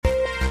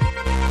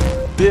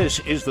This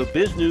is the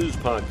Biz News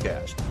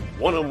Podcast,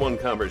 one-on-one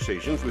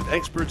conversations with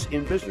experts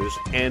in business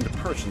and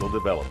personal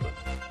development.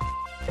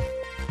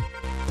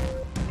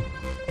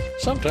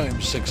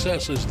 Sometimes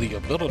success is the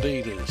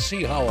ability to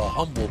see how a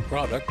humble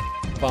product,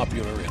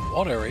 popular in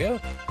one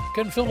area,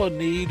 can fill a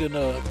need in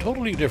a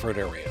totally different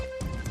area.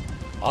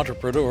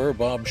 Entrepreneur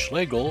Bob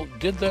Schlegel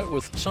did that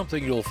with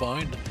something you'll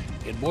find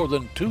in more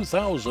than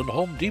 2,000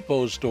 Home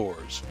Depot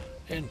stores,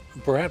 and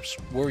perhaps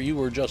where you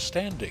were just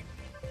standing: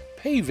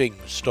 paving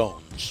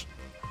stones.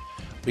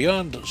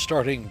 Beyond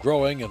starting,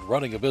 growing, and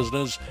running a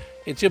business,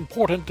 it's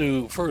important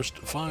to first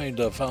find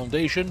a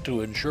foundation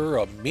to ensure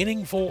a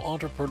meaningful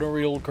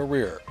entrepreneurial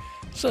career,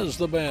 says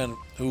the man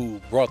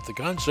who brought the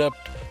concept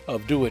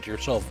of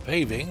do-it-yourself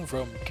paving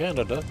from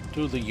Canada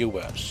to the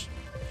U.S.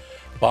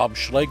 Bob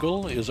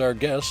Schlegel is our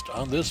guest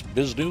on this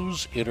Biz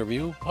News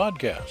Interview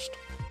podcast.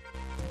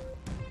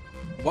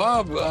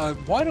 Bob,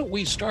 why don't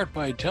we start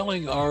by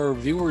telling our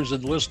viewers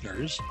and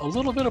listeners a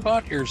little bit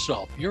about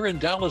yourself? You're in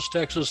Dallas,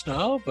 Texas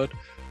now, but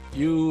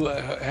you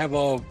have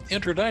an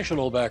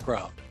international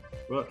background.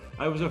 Well,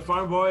 I was a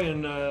farm boy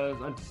in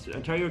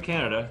Ontario,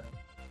 Canada,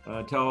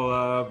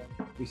 until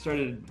we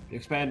started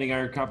expanding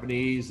our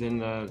companies in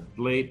the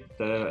late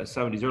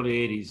 70s,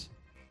 early 80s,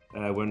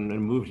 when I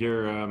moved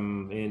here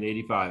in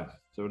 85.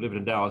 So I lived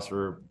in Dallas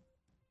for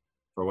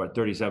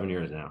 37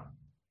 years now.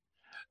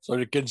 So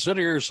do you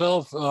consider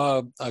yourself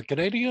a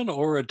Canadian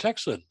or a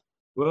Texan?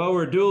 Well,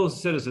 we're dual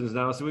citizens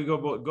now, so we go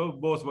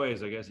both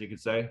ways, I guess you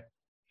could say.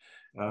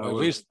 At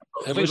least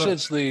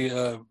since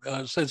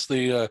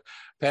the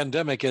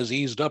pandemic has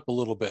eased up a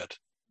little bit.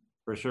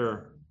 For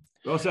sure.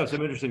 We also have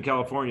some interest in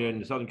California.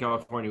 In Southern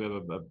California, we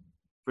have a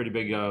pretty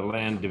big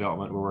land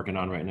development we're working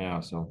on right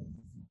now. So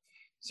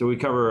we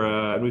cover,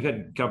 and we've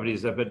had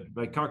companies.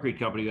 My concrete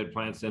company had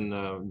plants in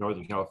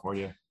Northern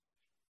California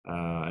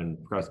and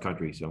across the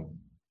country. So,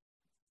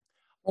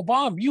 well,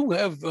 Bob, you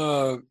have.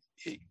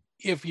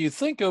 If you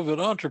think of an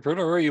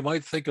entrepreneur, you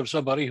might think of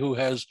somebody who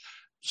has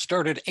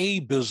started a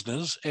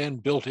business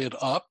and built it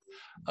up,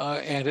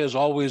 and has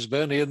always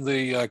been in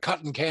the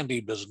cotton candy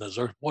business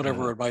or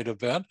whatever it might have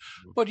been.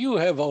 But you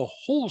have a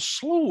whole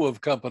slew of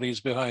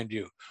companies behind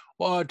you.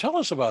 Well, tell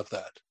us about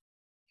that.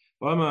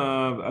 Well,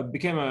 I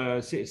became a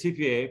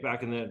CPA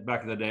back in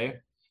the day.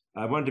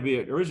 I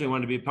originally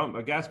wanted to be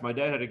a gas. My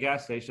dad had a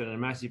gas station and a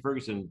Massey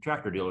Ferguson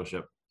tractor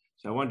dealership.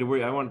 So I wanted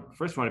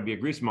to be a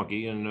grease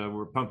monkey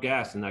and pump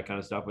gas and that kind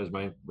of stuff was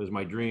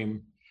my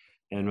dream.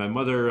 And my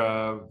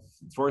mother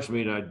forced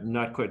me to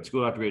not quit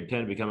school after grade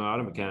 10 to become an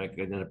auto mechanic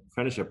and then an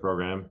apprenticeship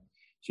program.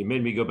 She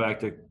made me go back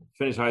to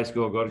finish high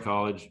school, go to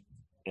college,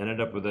 ended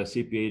up with a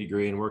CPA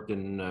degree and worked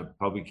in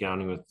public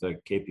accounting with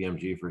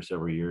KPMG for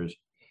several years.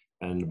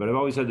 But I've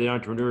always had the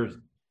entrepreneur's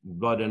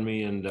blood in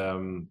me,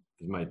 and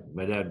my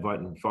dad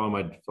followed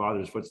my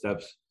father's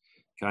footsteps,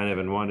 kind of,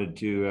 and wanted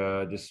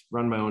to just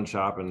run my own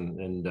shop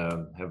and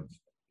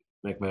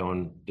make my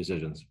own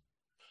decisions.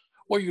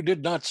 Well, you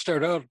did not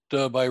start out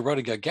by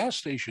running a gas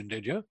station,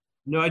 did you?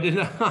 No, I did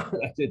not.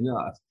 I did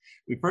not.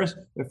 The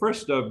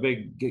first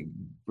big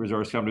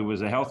resource company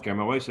was a healthcare.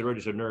 My wife's a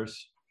registered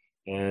nurse,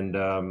 and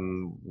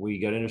we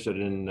got interested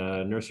in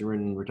nursing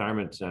and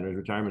retirement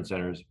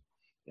centers,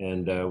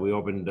 and we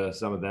opened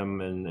some of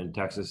them in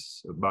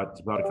Texas. About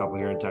a couple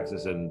here in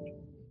Texas,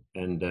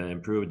 and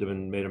improved them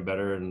and made them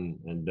better and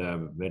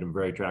made them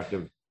very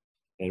attractive.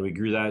 And we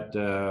grew that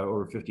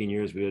over 15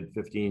 years. We had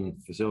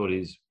 15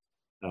 facilities.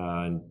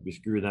 And we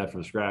grew that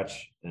from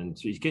scratch. And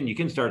so you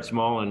can start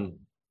small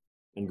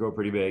and grow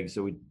pretty big.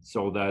 So we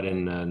sold that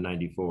in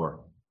 94.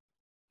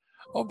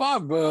 Well,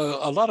 Bob,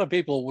 a lot of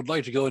people would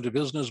like to go into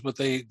business, but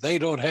they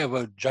don't have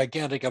a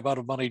gigantic amount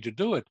of money to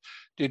do it.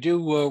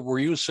 Were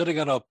you sitting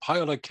on a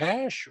pile of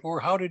cash, or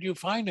how did you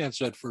finance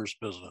that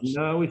first business?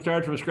 No, we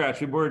started from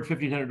scratch. We borrowed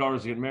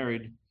 $1,500 to get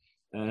married,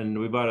 and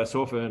we bought a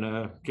sofa and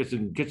a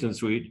kitchen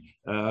suite.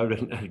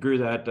 I grew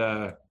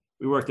that.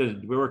 We worked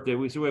in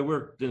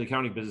the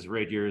accounting business for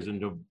 8 years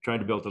and trying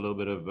to build a little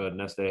bit of a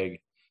nest egg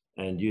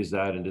and use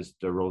that and just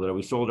rolled it out.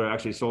 We sold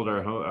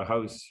our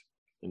house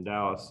in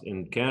Dallas,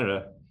 in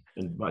Canada,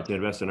 and to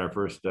invest in our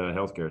first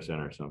healthcare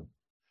center.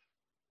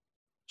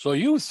 So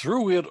you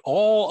threw it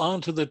all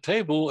onto the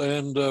table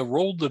and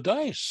rolled the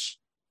dice.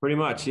 Pretty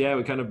much, yeah.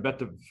 We kind of bet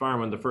the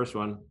farm on the first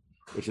one,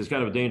 which is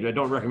kind of a danger. I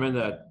don't recommend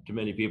that to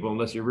many people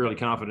unless you're really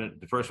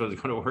confident the first one's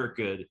going to work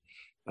good.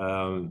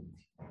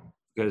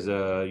 Because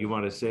you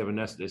want to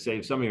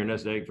save some of your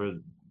nest egg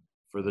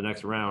for the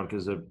next round,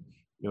 because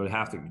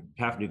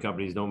half new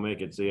companies don't make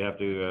it, so you have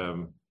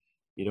to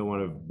you don't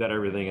want to bet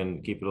everything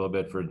and keep it a little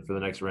bit for the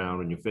next round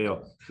when you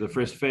fail. So the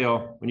first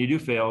fail, when you do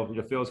fail,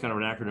 fail is kind of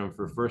an acronym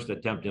for first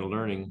attempt in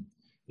learning.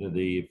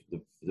 The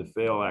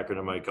fail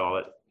acronym, I call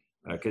it,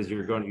 because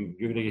you're going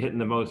to get hit in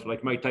the most.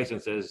 Like Mike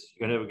Tyson says,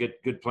 you're going to have a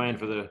good plan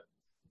for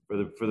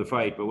the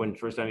fight, but when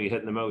first time you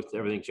hit in the most,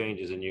 everything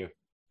changes and you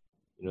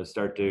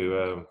start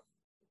to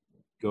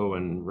go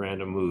in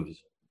random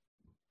moves.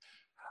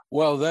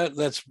 Well,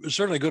 that's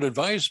certainly good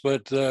advice,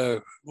 but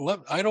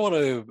I don't want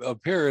to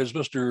appear as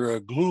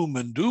Mr. Gloom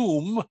and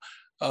Doom.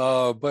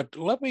 But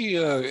let me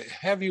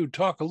have you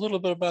talk a little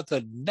bit about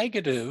the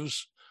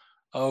negatives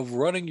of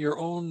running your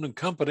own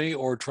company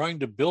or trying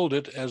to build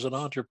it as an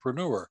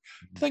entrepreneur.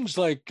 Things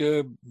like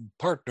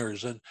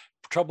partners and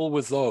trouble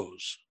with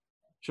those.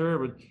 Sure,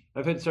 but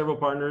I've had several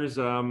partners.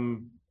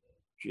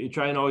 You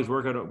try and always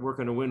work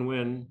on a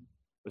win-win,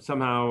 but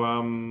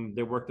somehow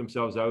they work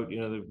themselves out. You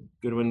know, the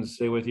good ones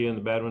stay with you, and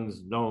the bad ones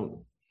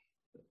don't.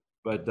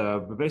 But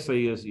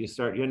basically,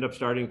 you end up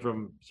starting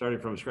from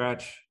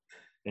scratch,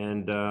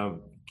 and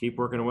keep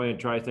working away and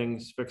try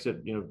things, fix it.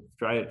 You know,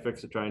 try it,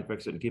 fix it, try and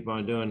fix it, and keep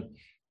on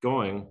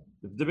going.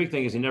 The big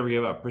thing is you never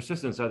give up.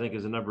 Persistence, I think,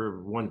 is the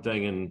number one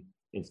thing in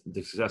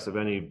the success of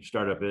any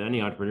startup, in any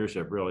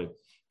entrepreneurship, really,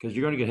 because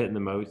you're going to get hit in the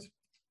mouth.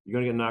 You're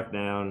going to get knocked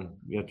down.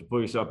 You have to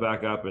pull yourself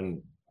back up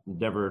and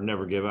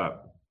never give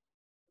up.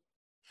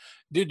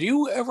 Did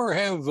you ever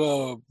have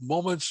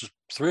moments,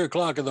 3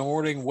 o'clock in the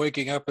morning,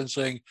 waking up and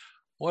saying,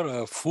 "What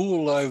a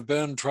fool I've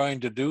been trying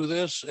to do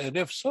this"? And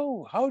if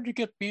so, how did you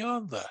get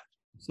beyond that?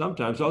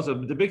 Sometimes. Also,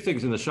 the big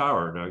thing's in the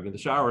shower, Doug. In the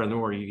shower in the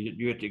morning,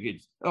 you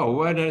get. Oh,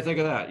 why did I think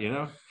of that? You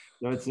know,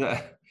 no, it's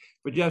not.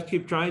 But you have to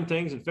keep trying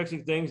things and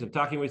fixing things and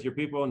talking with your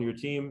people and your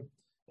team.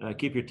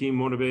 Keep your team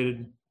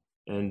motivated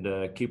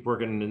and keep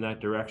working in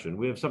that direction.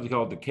 We have something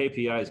called the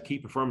KPIs, key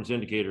performance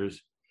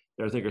indicators,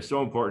 that I think are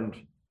so important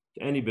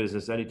to any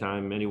business,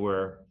 anytime,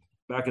 anywhere.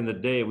 Back in the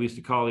day, we used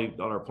to call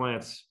all our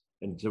plants,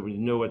 and so we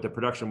know what the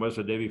production was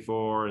the day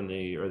before, and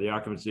the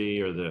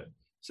occupancy or the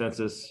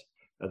census,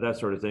 that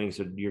sort of thing.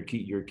 So your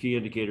key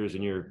indicators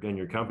in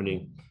your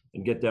company,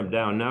 and get them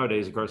down.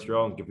 Nowadays, of course, they're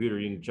all on the computer.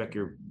 You can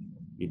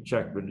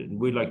check but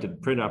we'd like to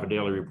print off a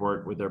daily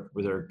report with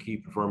our key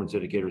performance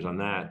indicators on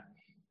that.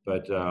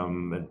 But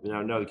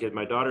now the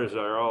my daughters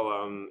are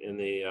all in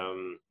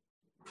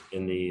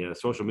the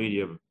social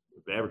media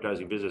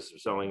advertising business,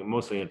 selling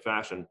mostly in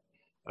fashion.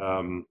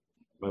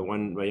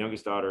 My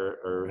youngest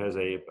daughter has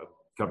a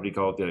company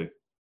called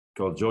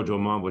Jojo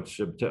Mom,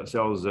 which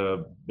sells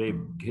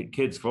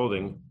kids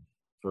clothing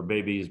for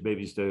babies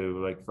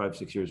to like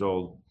 5-6 years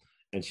old.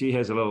 And she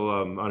has a little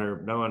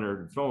on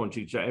her phone.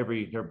 She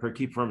her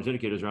key performance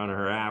indicators are on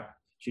her app.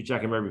 She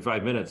checks them every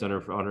 5 minutes on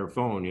her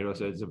phone. You know,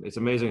 so it's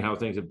amazing how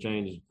things have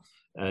changed.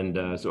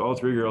 And so all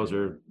 3 girls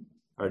are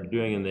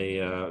doing in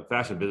the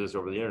fashion business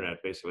over the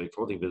internet, basically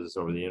clothing business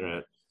over the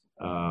internet,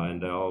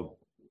 and all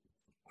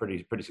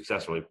pretty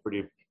successfully.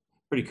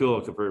 Pretty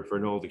cool for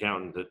an old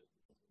accountant that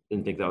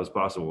didn't think that was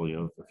possible. You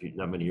know,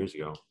 not many years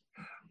ago.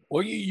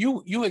 Well,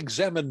 you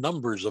examine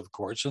numbers, of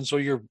course, and so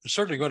you're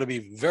certainly going to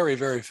be very,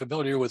 very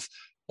familiar with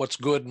what's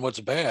good and what's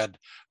bad.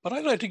 But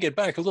I'd like to get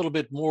back a little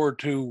bit more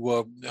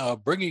to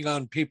bringing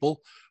on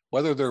people,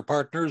 whether they're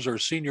partners or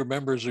senior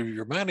members of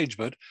your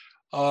management.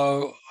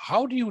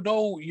 How do you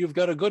know you've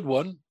got a good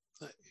one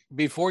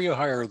before you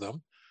hire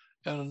them?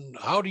 And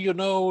how do you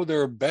know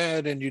they're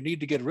bad and you need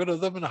to get rid of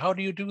them? And how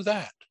do you do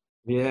that?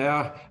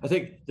 Yeah,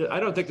 I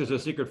don't think there's a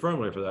secret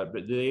formula for that.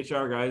 But the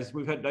HR guys,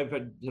 I've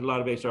had a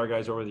lot of HR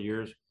guys over the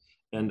years,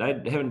 and I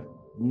don't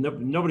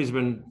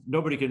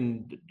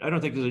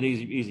think there's an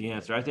easy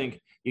answer. I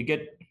think you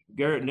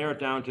narrow it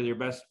down to your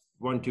best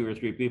 1, 2, or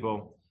 3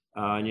 people,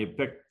 and you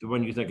pick the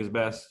one you think is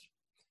best.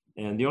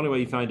 And the only way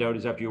you find out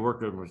is after you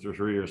work with them for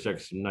 3 or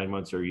 6, 9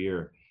 months or a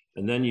year.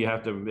 And then you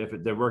have to, if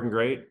they're working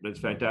great, that's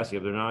fantastic.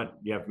 If they're not,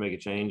 you have to make a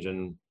change.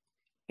 And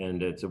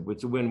it's a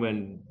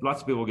win-win.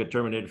 Lots of people get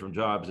terminated from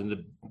jobs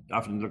and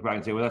often look back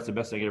and say, well, that's the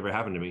best thing that ever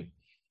happened to me.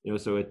 You know,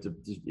 so if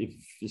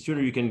the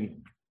sooner you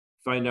can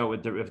find out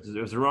if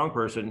it's the wrong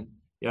person,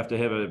 you have to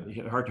have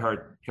a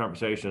heart-to-heart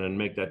conversation and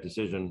make that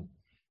decision.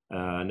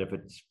 And if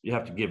you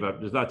have to give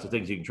up, there's lots of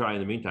things you can try in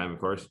the meantime, of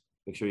course.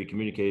 Make sure you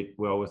communicate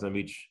well with them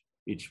each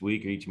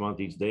week or each month,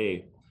 each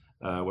day,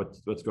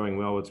 what's going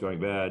well, what's going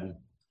bad.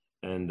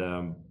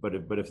 And but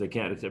if they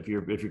can't, if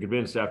you're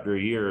convinced after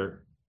a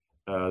year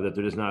that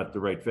they're just not the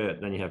right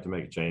fit, then you have to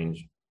make a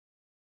change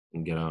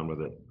and get on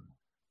with it.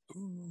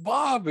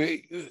 Bob,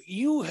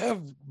 you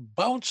have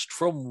bounced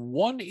from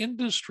one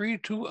industry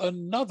to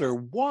another.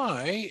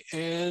 Why?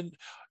 And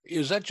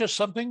is that just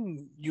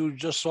something you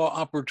just saw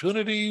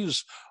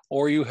opportunities,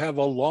 or you have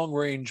a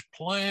long-range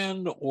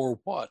plan, or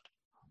what?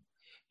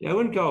 Yeah, I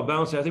wouldn't call it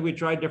bouncing. I think we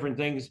tried different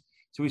things.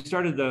 So we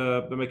started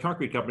my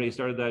concrete company.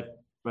 Started that.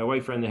 My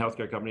wife ran the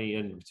healthcare company,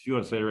 and a few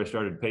months later, I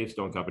started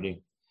Pavestone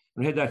Company.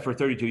 And I had that for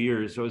 32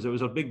 years. So it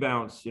was a big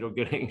bounce, you know,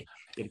 getting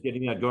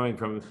that going.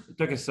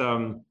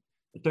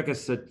 It took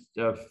us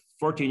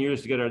 14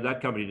 years to get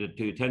that company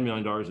to $10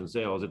 million in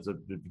sales. It's a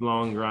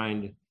long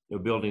grind, you know,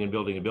 building. And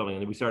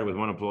then we started with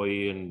 1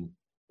 employee and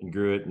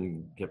grew it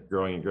and kept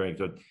growing and growing.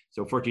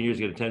 So 14 years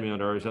to get to $10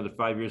 million, another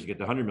 5 years to get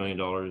to $100 million.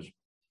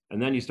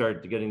 And then you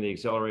start getting the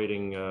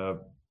accelerating,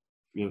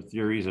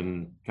 theories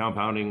and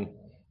compounding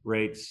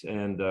rates.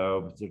 And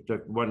it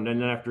took one.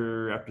 And then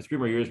after 3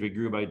 more years, we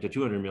grew to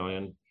 200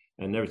 million.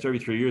 And every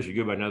 3 years, we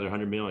grew by another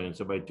 100 million.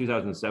 So by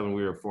 2007,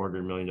 we were a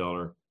 $400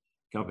 million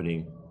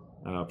company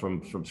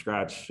from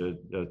scratch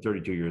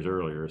 32 years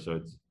earlier. So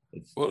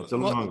it's a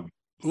long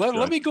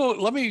Let me go.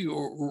 Let me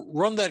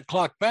run that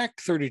clock back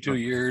 32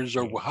 years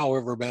or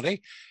however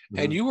many,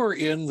 and you were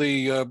in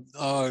the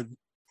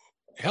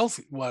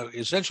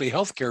essentially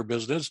healthcare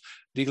business,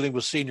 dealing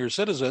with senior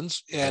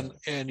citizens, and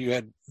you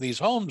had these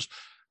homes.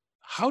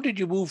 How did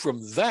you move from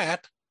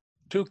that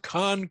to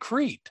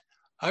concrete?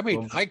 I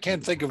mean, I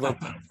can't think of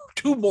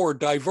two more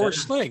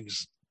diverse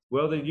things.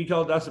 Well, you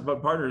called us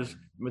about partners.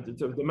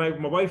 My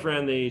wife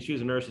she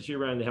was a nurse, and she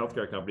ran the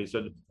healthcare company. So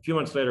a few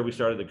months later, we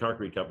started the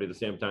concrete company at the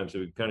same time. So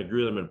we kind of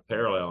grew them in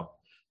parallel.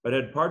 But I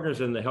had partners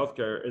in the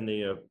healthcare, in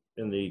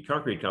the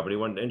concrete company.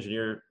 One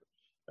engineer,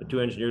 two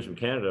engineers from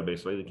Canada,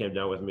 basically, that came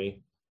down with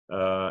me,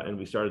 and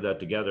we started that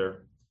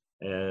together.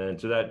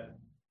 And so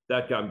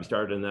that got me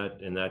started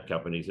in that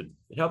company. So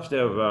it helps to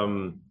have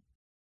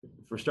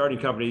for starting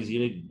companies. You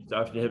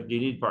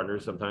need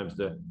partners sometimes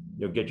to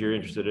get you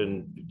interested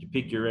in, to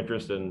pique your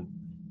interest and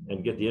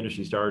get the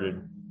industry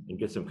started and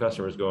get some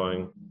customers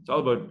going. It's all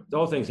about the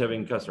whole thing's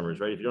having customers,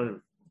 right? If you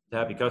don't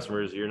have happy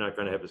customers, you're not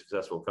going to have a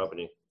successful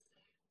company.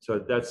 So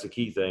that's the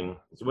key thing.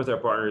 So with our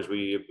partners,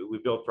 we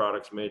built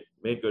products, made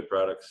good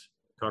products,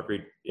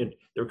 concrete. They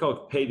were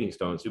called paving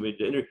stones. So we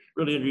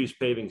really introduced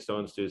paving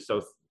stones to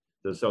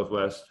the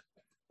Southwest,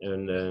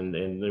 and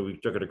then we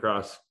took it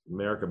across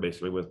America,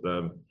 basically, with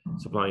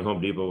supplying Home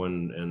Depot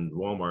and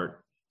Walmart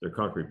their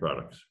concrete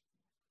products.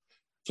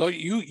 So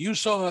you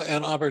saw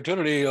an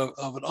opportunity of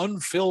an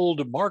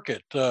unfilled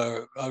market,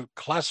 a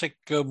classic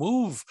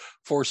move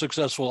for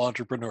successful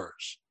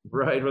entrepreneurs.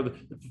 Right. Well, the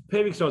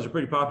paving stones are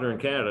pretty popular in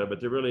Canada,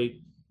 but they're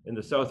really in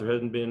the South. There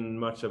hasn't been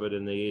much of it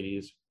in the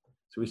 80s.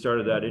 So we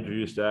started that,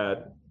 introduced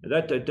that. And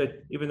that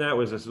even that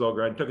was a slow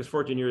grind. It took us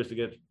 14 years to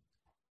get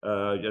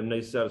a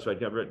nice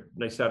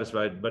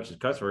satisfied bunch of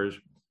customers,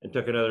 and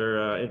took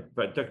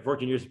it took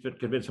 14 years to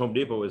convince Home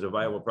Depot was a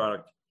viable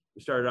product.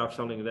 We started off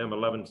selling them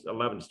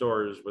 11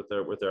 stores with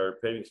our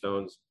paving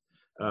stones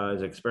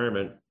as an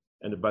experiment,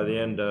 and by the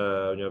end,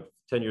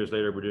 10 years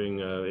later, we're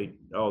doing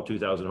all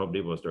 2,000 Home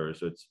Depot stores.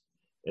 So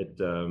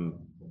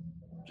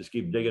just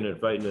keep digging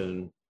and fighting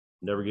and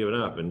never giving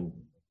up, and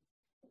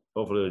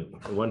hopefully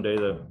one day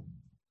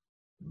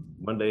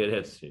it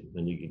hits,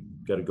 and you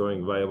got a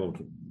going viable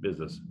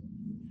business.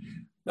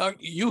 Now,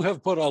 you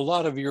have put a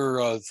lot of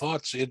your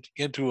thoughts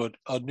into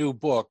a new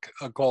book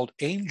called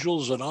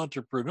Angels and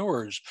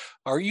Entrepreneurs.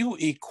 Are you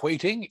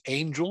equating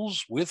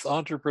angels with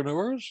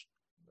entrepreneurs?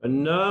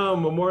 No,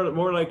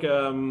 more like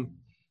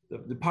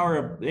the power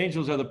of the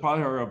angels are the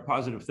power of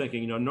positive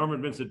thinking.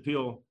 Norman Vincent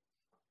Peale,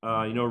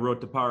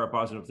 wrote The Power of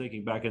Positive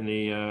Thinking back in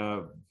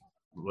the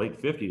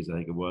late 50s, I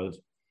think it was.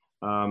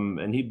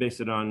 And he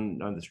based it on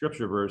the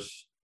scripture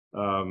verse,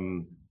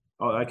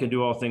 I can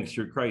do all things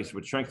through Christ,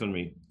 which strengthened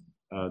me.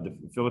 The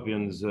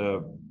Philippians,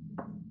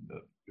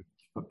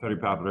 pretty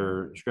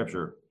popular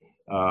scripture,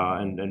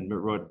 and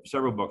wrote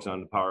several books on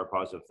the power of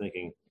positive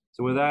thinking.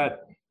 So with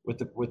that,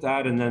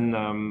 and then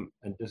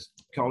and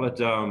just call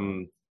it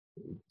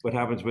what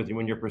happens with you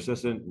when you're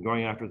persistent and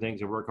going after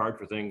things and work hard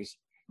for things.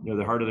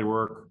 The harder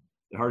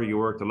you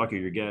work, the luckier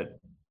you get.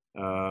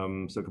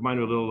 So combined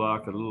with a little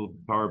luck, a little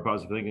power of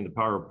positive thinking, the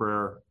power of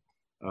prayer,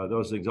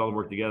 those things all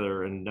work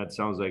together, and that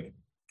sounds like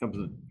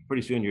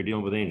pretty soon you're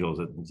dealing with angels.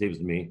 It seems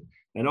to me.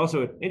 And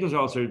also, angels are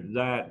also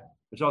that.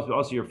 It's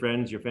also your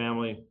friends, your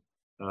family.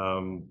 There's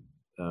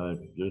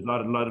a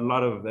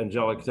lot of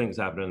angelic things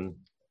happening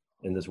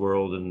in this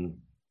world, and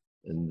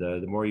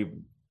the more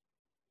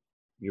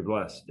you're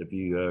blessed if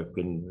you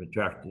can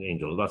attract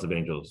angels, lots of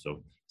angels.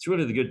 So it's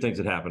really the good things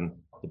that happen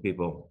to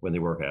people when they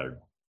work hard.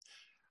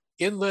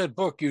 In that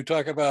book, you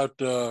talk about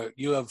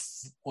you have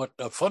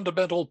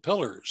fundamental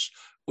pillars.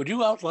 Would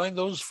you outline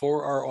those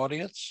for our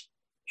audience?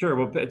 Sure.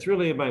 Well, it's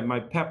really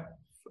my PEP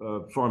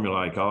formula,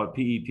 I call it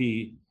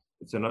PEP.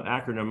 It's an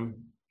acronym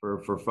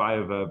for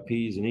 5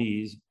 P's and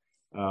E's.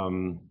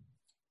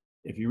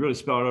 If you really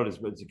spell it out,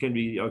 it can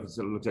be. It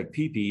looks like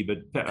PP,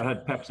 but I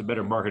had PEP's a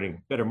better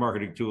marketing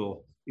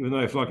tool. Even though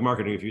I flunked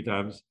marketing a few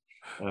times.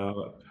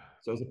 So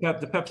it's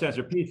the PEP stands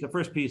for P. The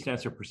first P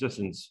stands for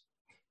persistence.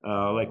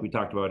 Like we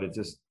talked about, it's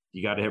just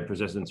you got to have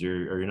persistence,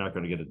 or you're not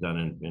going to get it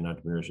done in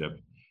entrepreneurship.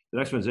 The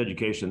next one is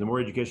education. The more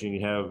education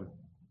you have,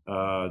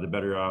 the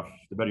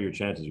better your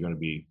chances are going to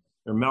be.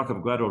 And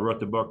Malcolm Gladwell wrote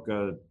the book,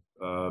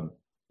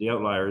 The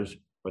Outliers,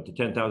 but the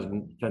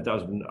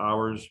 10,000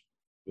 hours,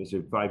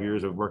 basically 5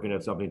 years of working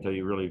at something until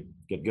you really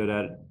get good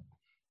at it.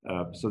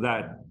 So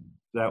that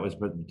was,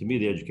 but to me,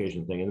 the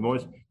education thing. And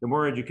the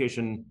more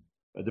education,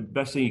 the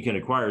best thing you can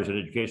acquire is an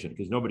education,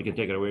 because nobody can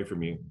take it away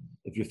from you.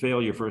 If you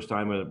fail your first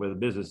time with a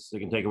business, they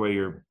can take away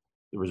the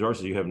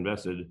resources you have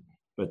invested,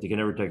 but they can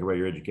never take away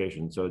your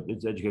education. So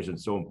education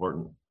is so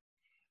important.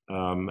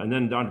 And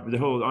then the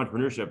whole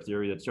entrepreneurship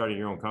theory that starting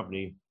your own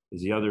company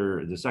is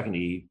the second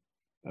E.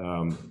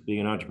 Being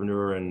an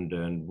entrepreneur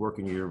and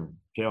working your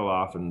tail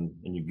off and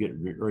you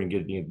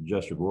getting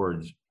just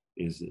rewards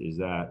is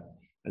that.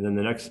 And then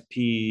the next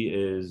P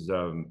is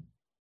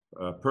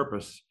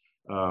purpose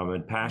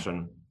and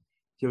passion.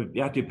 So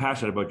you have to be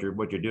passionate about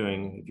what you're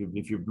doing.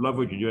 If you love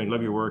what you're doing,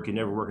 love your work, you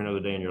never work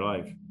another day in your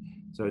life.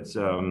 So it's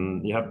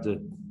you have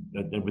to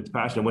and with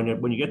passion.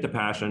 When you get the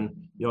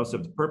passion, you also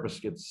have the purpose.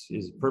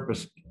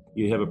 Purpose.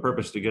 You have a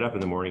purpose to get up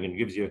in the morning, and it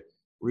gives you a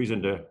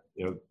reason to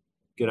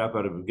get up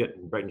out of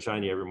get bright and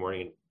shiny every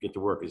morning and get to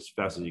work as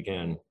fast as you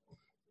can.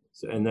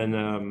 So, and then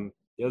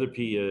the other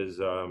P is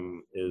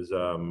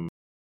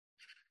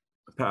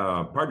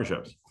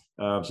partnerships.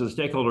 So the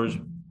stakeholders,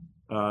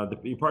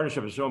 the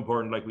partnership is so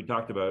important, like we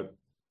talked about.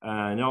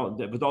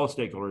 With all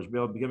stakeholders,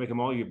 we can make them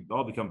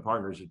all become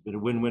partners. It's been a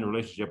win-win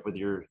relationship with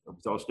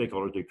all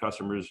stakeholders, your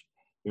customers,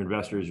 your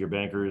investors, your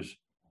bankers,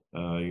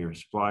 your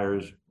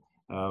suppliers.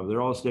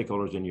 They're all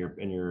stakeholders in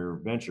your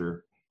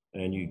venture,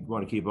 and you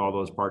want to keep all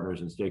those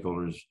partners and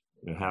stakeholders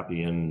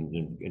happy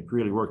and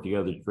really work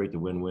together to create the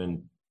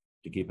win-win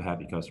to keep a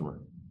happy customer.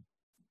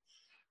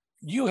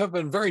 You have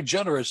been very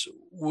generous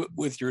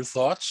with your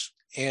thoughts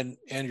and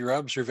your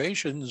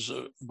observations.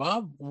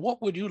 Bob,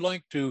 what would you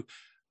like to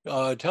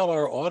tell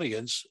our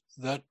audience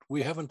that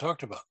we haven't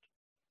talked about?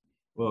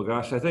 Well,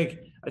 gosh, I think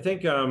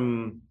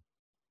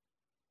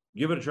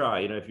give it a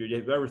try. If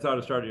you've ever thought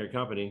of starting your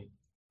company,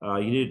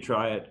 you need to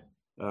try it.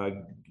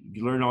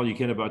 You learn all you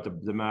can about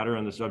the matter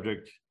and the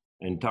subject,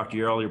 and talk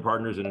to all your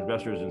partners and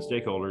investors and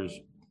stakeholders,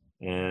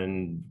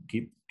 and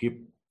give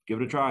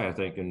it a try, I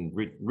think, and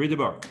read the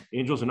book,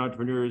 Angels and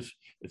Entrepreneurs.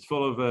 It's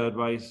full of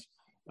advice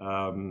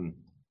and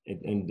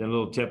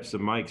little tips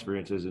of my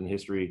experiences in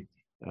history.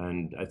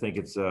 And I think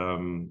it's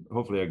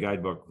hopefully a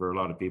guidebook for a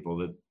lot of people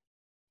that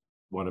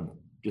want to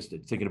just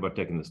thinking about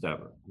taking the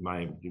step.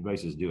 My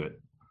advice is do it.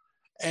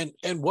 And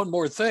one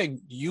more thing,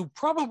 you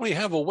probably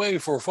have a way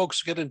for folks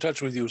to get in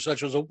touch with you,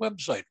 such as a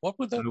website. What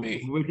would that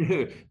be? We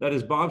do. That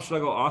is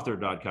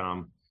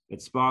BobSchlegelAuthor.com.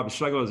 It's Bob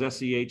Schlegel is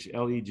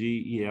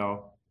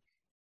SCHLEGEL.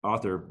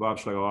 Author,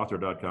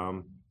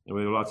 BobSchlegelAuthor.com, and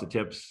we have lots of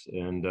tips,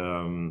 and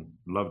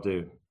love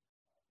to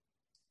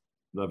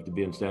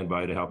be in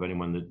standby to help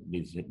anyone that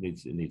needs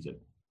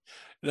it.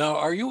 Now,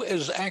 are you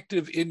as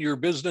active in your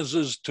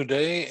businesses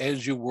today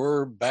as you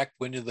were back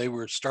when they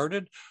were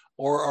started,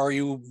 or are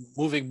you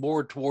moving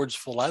more towards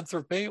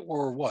philanthropy,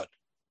 or what?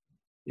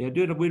 Yeah,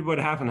 we about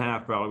half and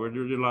half probably. We're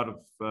doing a lot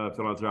of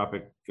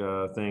philanthropic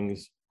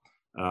things.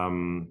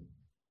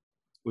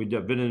 We've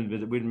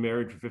been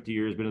married for 50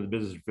 years, been in the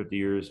business for 50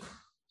 years.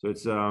 So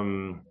it's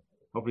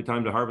hopefully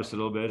time to harvest a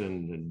little bit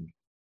and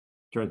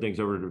turn things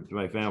over to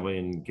my family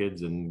and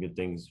kids and get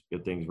things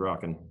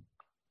rocking.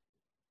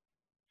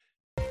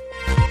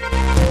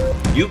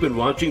 You've been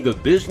watching the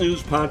Biz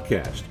News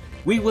Podcast.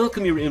 We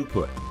welcome your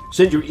input.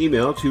 Send your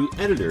email to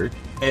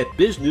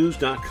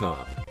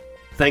editor@biznews.com.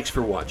 Thanks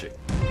for watching.